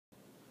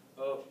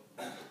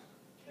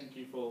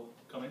for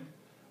coming.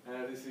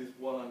 This is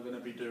what I'm going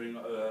to be doing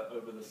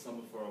over the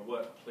summer for a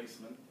work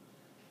placement.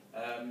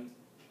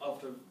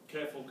 After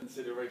careful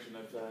consideration,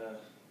 I've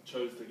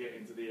chose to get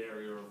into the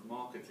area of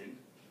marketing,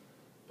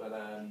 but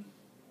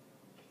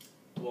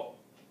what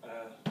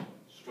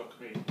struck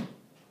me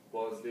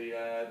was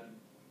the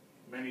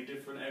many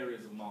different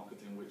areas of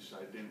marketing which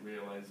I didn't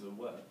realise there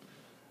were.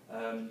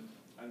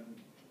 And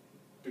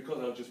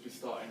because I'll just be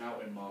starting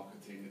out in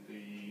marketing,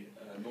 the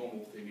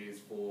normal thing is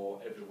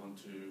for everyone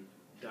to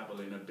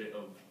dabble in a bit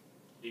of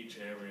each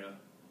area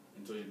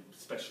until you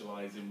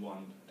specialise in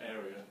one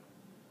area.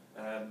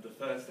 The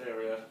first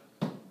area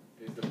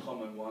is the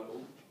common one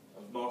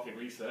of market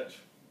research,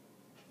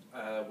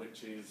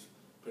 which is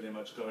pretty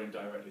much going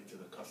directly to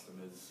the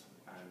customers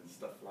and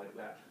stuff like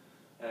that,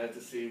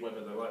 to see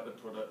whether they like the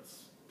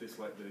products,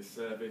 dislike the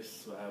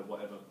service,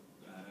 whatever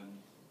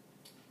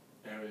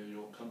area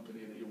your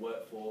company that you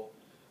work for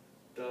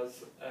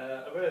does.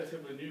 A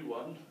relatively new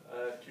one,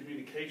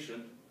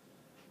 communication,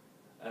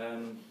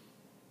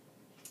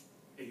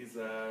 is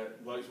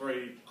works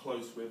very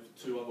close with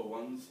two other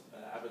ones,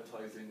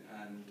 advertising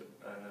and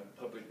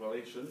public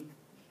relation.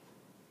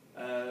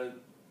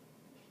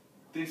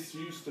 This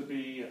used to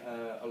be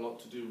a lot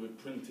to do with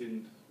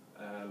printing,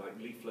 like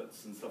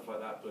leaflets and stuff like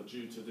that, but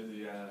due to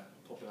the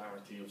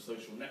popularity of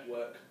social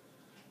network,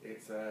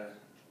 it's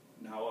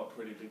now a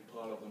pretty big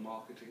part of the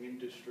marketing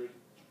industry.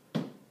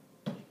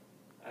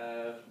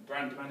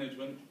 Brand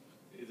management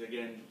is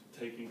again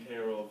taking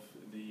care of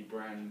the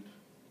brand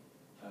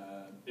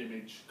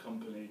image,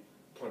 company,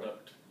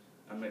 product,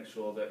 and make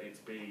sure that it's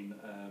being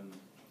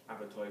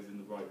advertised in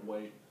the right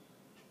way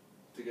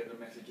to get the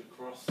message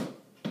across.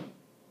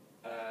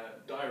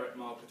 Direct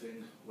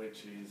marketing,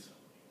 which is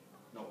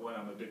not one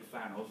I'm a big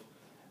fan of.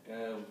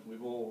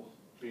 We've all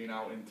been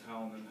out in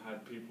town and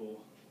had people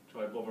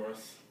try to bother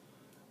us,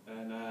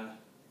 and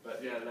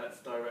but yeah, that's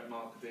direct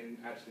marketing,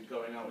 actually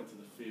going out into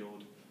the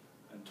field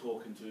and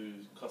talking to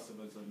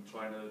customers and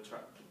trying to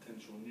attract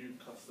potential new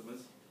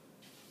customers.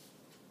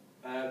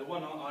 The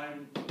one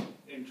I'm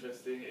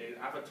interested in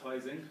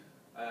advertising.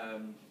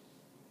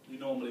 You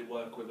normally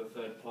work with a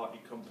third-party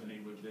company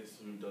with this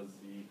who does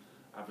the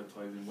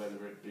advertising,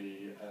 whether it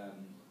be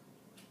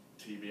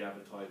TV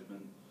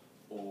advertisement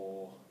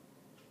or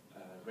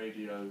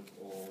radio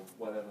or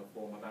whatever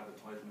form of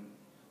advertisement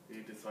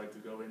you decide to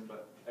go in.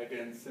 But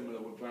again, similar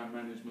with brand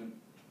management,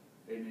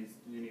 you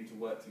need to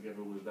work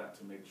together with that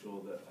to make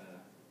sure that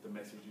the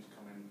message is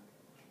coming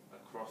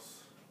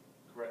across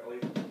correctly.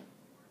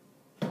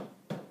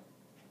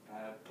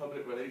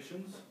 Public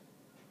relations.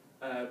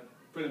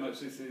 Pretty much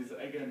this is,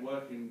 again,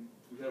 working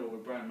together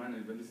with brand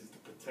management. This is to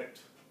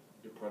protect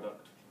your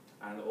product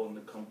and on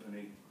the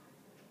company,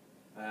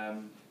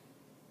 and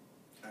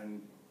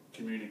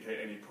communicate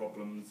any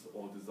problems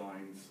or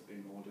designs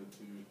in order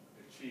to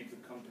achieve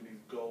the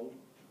company's goal.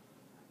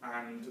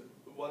 And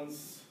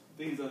once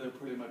these are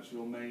pretty much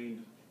your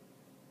main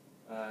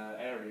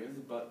areas,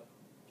 but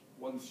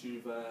once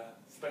you've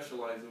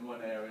specialised in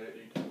one area,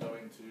 you can go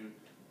into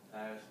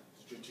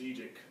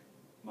strategic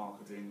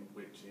marketing,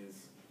 which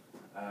is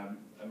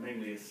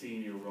mainly a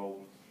senior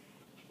role,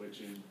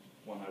 which is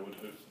one I would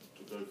hope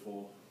to go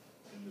for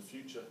in the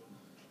future.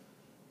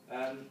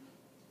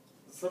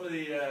 Some of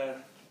the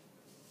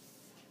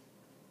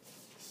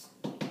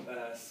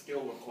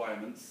skill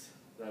requirements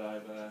that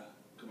I've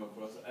come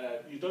across,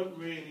 you don't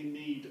really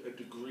need a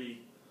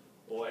degree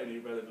or any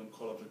relevant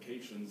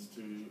qualifications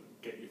to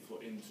get your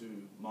foot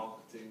into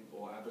marketing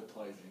or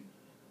advertising.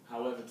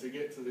 However, to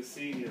get to the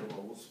senior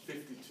roles,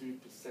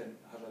 52%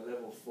 have a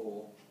level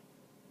 4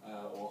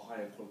 or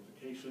higher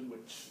qualification,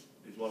 which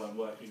is what I'm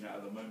working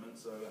at the moment,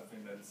 so I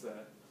think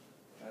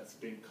that's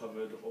been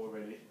covered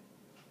already.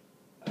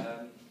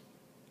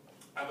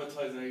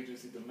 Advertising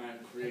agencies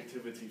demand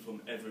creativity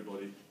from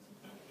everybody.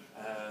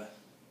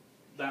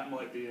 That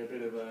might be a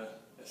bit of a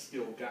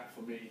skill gap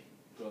for me,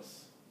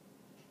 because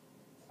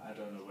I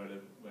don't know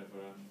whether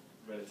I'm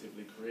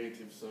relatively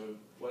creative, so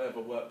whatever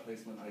work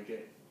placement I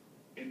get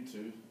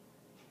into,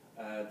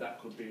 that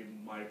could be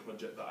my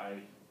project that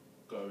I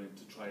go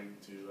into trying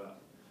to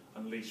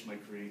unleash my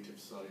creative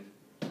side.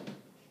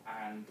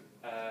 And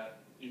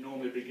you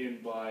normally begin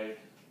by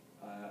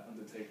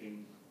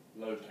undertaking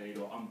low paid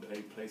or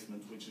unpaid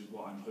placements, which is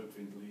what I'm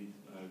hopefully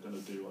going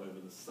to do over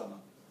the summer.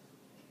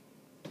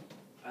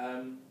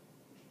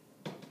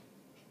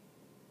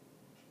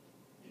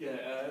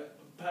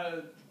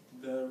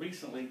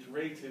 Recently,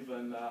 creative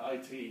and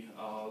IT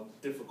are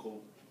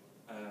difficult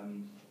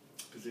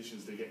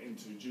positions to get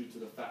into due to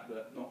the fact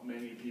that not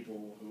many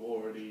people who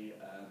already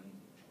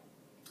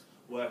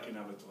work in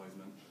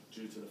advertisement,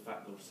 due to the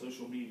fact of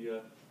social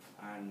media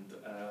and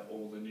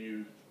all the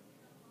new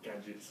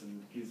gadgets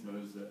and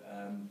gizmos that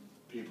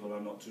people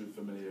are not too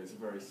familiar. It's a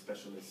very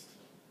specialist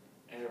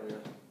area.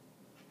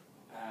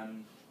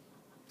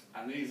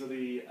 And these are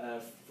the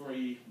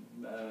three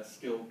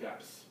skill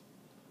gaps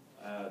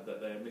that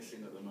they're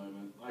missing at the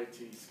moment: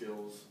 IT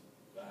skills,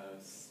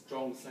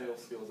 strong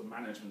sales skills, and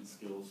management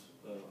skills.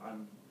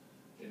 I'm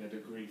in a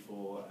degree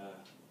for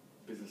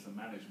business and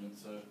management,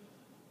 so,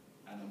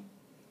 and I'm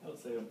I would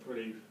say I'm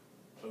pretty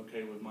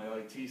okay with my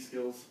IT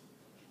skills.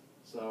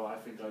 So I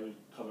think I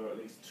cover at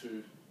least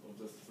 2 of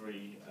the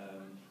 3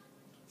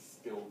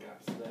 skill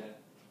gaps there.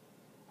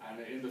 And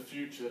in the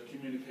future,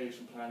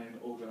 communication planning,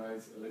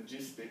 organised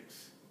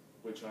logistics,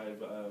 which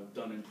I've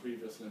done in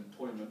previous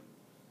employment,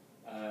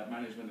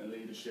 management and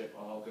leadership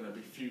are going to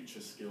be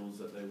future skills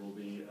that they will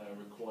be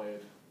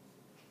required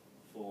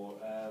for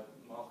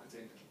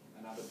marketing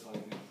and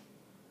advertising.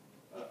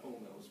 That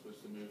was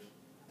supposed to move.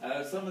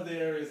 Some of the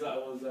areas that I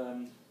was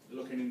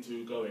looking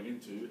into going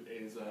into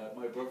is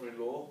my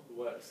brother-in-law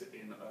works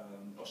in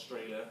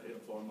Australia in a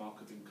foreign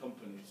marketing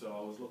company, so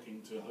I was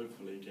looking to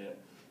hopefully get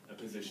a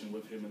position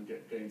with him and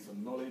gain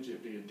some knowledge.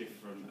 It'd be a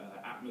different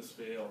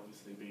atmosphere,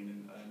 obviously being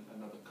in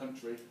another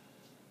country.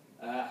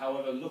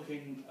 However,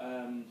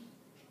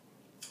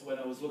 when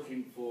I was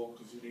looking for,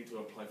 because you need to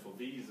apply for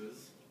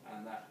visas,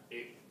 and that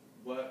it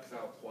works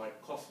out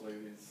quite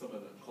costly, some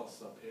of the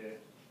costs up here.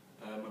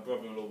 My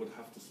brother-in-law would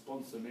have to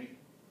sponsor me,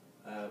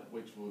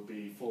 which would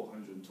be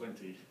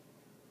 420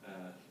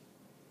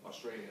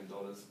 Australian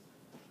dollars.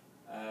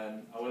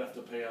 I would have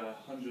to pay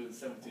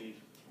 170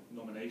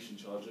 nomination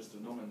charges to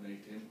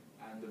nominate him,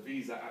 and the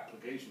visa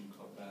application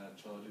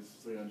charge is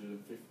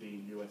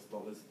 315 US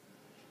dollars,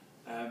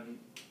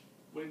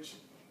 which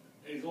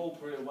is all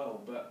pretty well,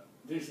 but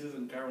this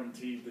isn't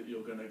guaranteed that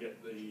you're going to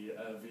get the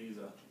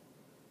visa.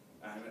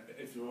 And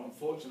if you're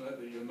unfortunate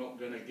that you're not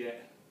going to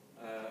get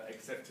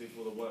accepted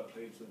for the work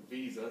placement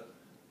visa,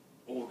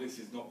 all this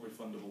is not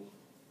refundable.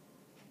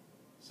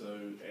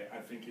 So I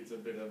think it's a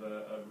bit of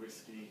a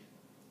risky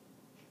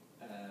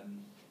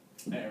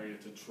area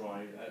to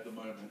try at the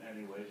moment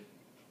anyway.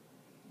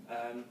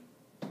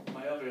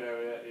 My other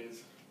area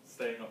is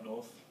staying up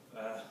north.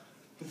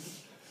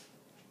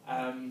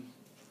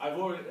 I've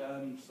already,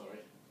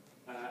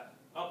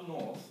 up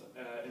north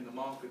in the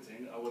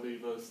marketing, I would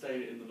either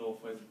stay in the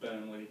northwest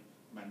Burnley,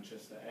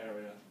 Manchester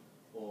area,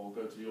 or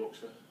go to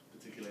Yorkshire,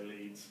 particularly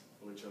Leeds,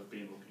 which I've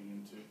been looking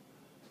into,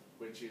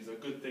 which is a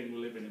good thing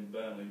living in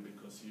Burnley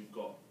because you've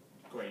got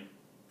great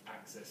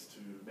access to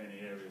many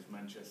areas: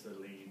 Manchester,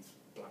 Leeds,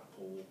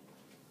 Blackpool,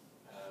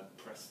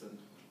 Preston.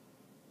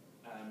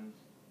 And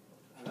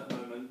at the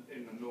moment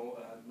in the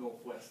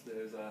northwest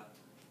there's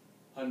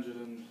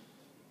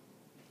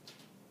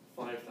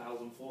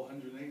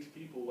 105,480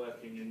 people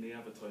working in the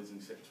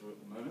advertising sector at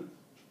the moment,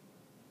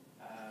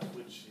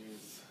 which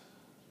is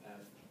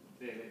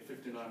nearly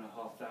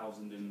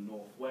 59,500 in the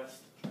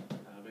northwest,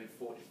 maybe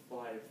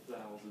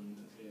 45,000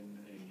 in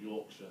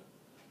Yorkshire,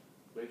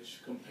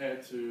 which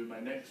compared to my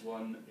next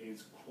one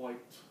is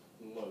quite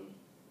low.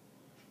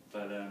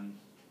 But a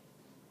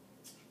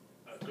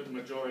good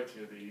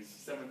majority of these,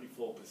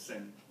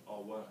 74%,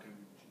 are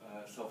working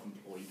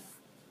self-employed.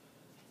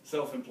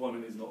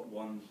 Self-employment is not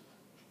one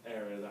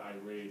area that I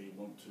really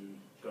want to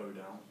go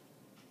down,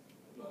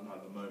 well, not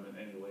at the moment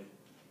anyway.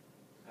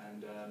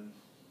 And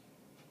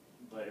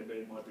but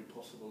it might be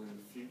possible in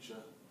the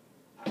future.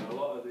 And a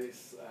lot of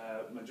this,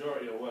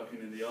 majority are working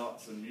in the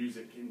arts and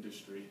music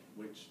industry,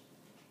 which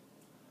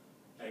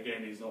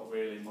again is not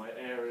really my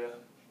area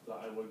that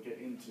I would get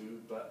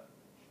into, but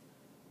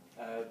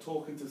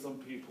talking to some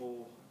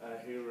people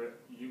here at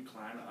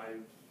UCLan, I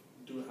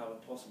do have a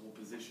possible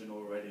position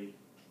already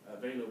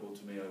available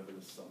to me over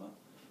the summer.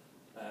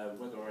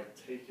 Whether I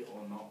take it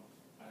or not,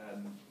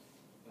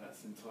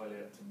 that's entirely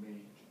up to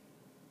me,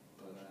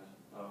 but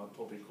I'll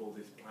probably call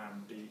this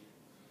Plan B.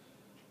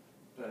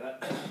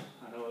 But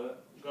I know that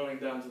going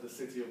down to the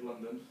City of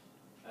London,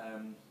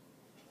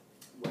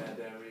 where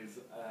there is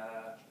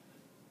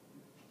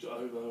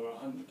over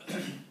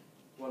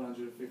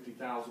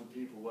 150,000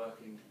 people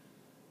working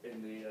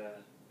in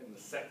the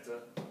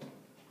sector,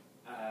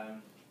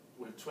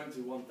 with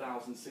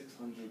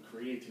 21,600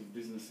 creative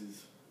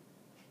businesses.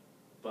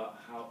 But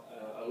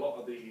a lot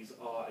of these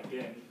are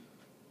again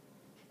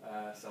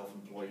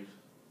self-employed,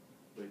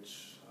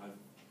 which I've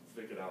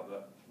figured out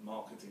that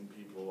marketing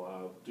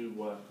people do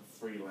work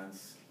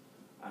freelance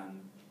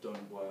and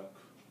don't work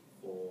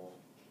for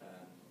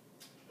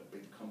a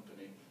big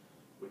company,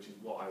 which is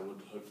what I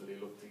would hopefully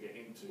look to get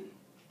into,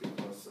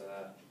 because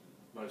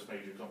most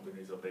major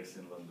companies are based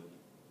in London,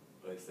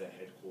 but it's their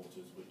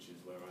headquarters, which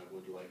is where I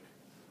would like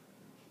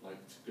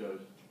to go.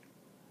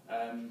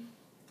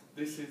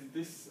 This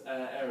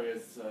area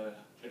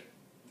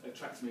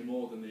attracts me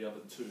more than the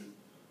other two,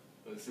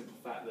 for the simple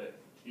fact that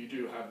you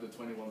do have the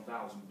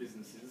 21,000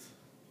 businesses,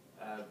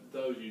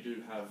 though you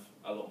do have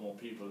a lot more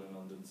people in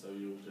London, so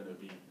you're going to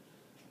be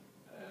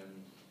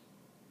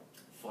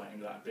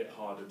fighting that a bit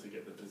harder to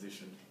get the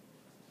position.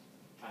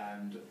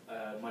 And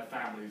my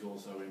family is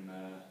also in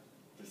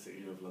the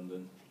City of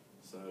London,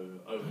 so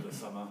over the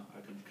summer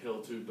I can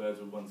kill 2 birds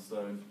with 1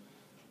 stone,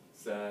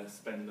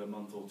 spend a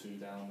month or 2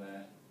 down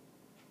there,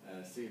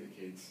 see the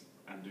kids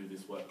and do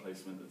this work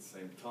placement at the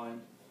same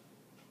time,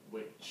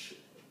 which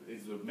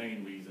is the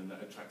main reason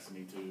that attracts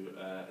me to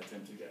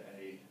attempt to get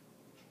a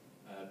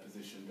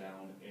position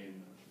down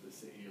in the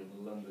City of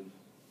London.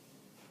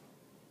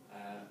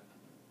 And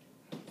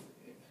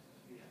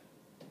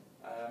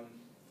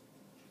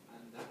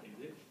that is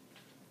it.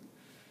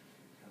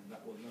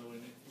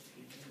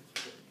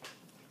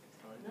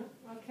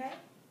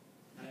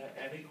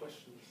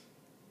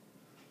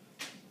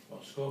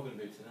 score going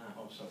to be tonight?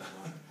 Oh, sorry,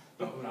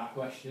 not the right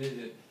question, is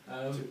it?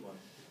 2-1.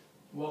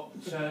 What,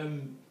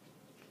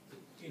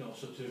 you know,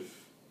 sort of,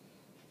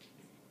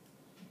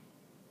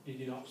 did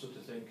you not sort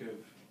of think of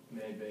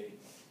maybe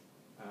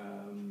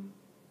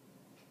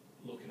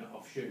looking at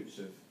offshoots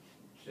of,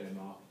 say,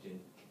 marketing,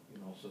 you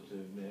know, sort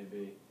of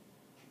maybe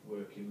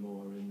working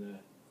more in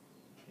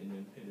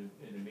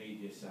the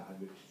media side,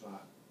 which is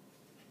like...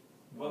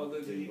 Well,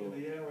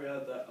 the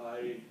area that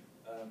I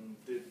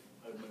did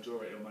a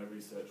majority of my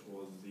research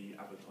was the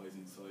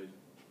advertising side,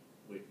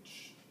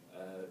 which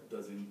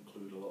does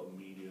include a lot of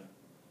media.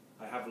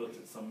 I have looked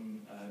at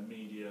some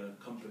media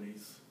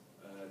companies,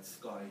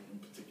 Sky in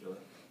particular,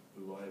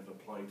 who I have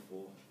applied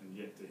for and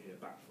yet to hear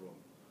back from.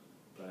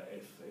 But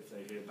if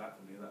they hear back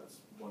from me, that's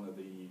one of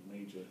the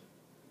major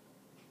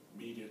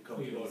media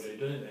companies. Well, you've already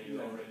done it,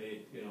 you've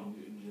already, you know,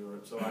 in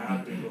Europe. So I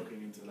have been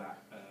looking into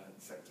that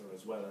sector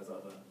as well as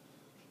other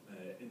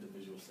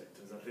individual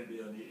sectors. I think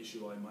the only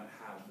issue I might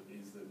have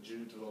is that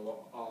due to a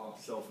lot are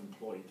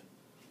self-employed,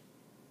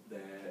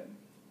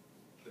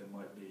 they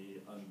might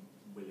be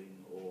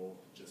unwilling or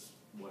just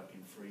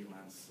working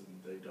freelance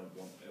and they don't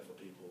want other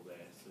people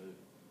there. So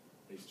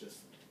it's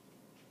just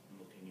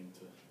looking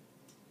into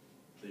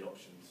the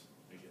options,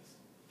 I guess.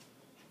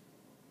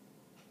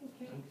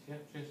 Okay. yeah,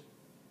 just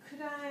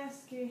Could I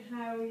ask you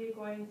how you're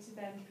going to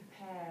then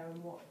prepare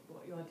and what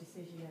your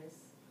decision is?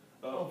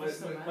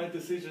 My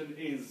decision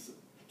is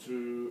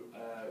to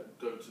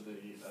go to the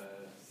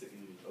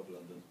City of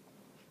London.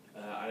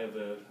 I have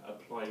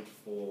applied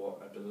for,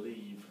 I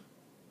believe,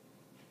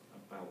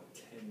 about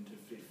 10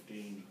 to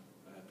 15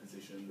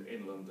 positions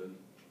in London,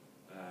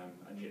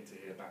 and yet to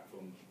hear back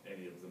from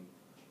any of them.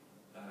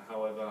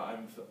 However,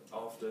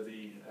 after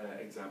the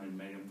exam in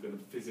May, I'm going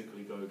to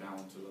physically go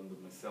down to London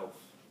myself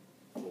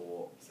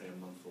for, say, a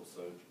month or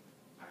so,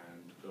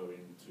 and go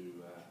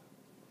into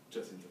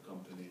just into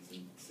companies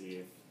and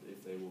see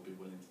if they will be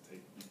willing to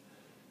take me.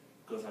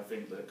 Because I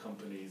think that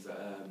companies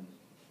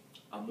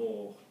are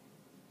more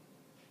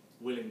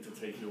willing to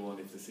take you on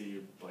if they see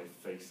you by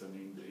face. I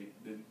mean,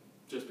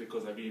 just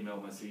because I've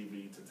emailed my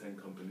CV to 10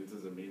 companies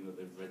doesn't mean that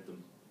they've read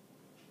them.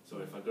 So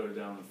if I go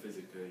down and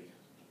physically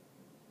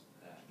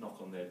knock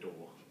on their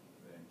door,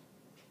 then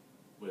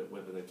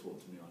whether they talk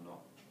to me or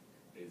not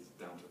is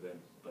down to them,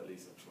 but at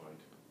least I've tried.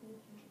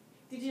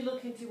 Did you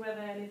look into whether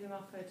any of them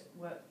offered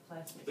work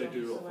placements? They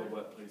do offer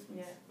work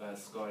placements. Yeah.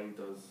 Sky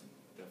does,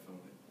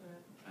 definitely.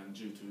 Right. And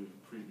due to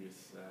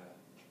previous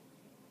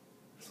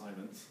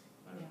assignments,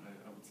 I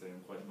would say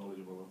I'm quite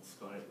knowledgeable on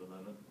Sky at the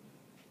moment.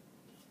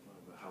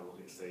 How long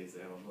it stays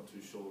there, I'm not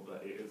too sure,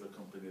 but it is a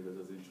company that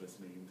does interest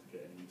me into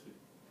getting into.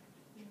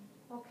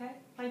 Okay,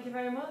 thank you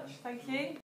very much. Thank you.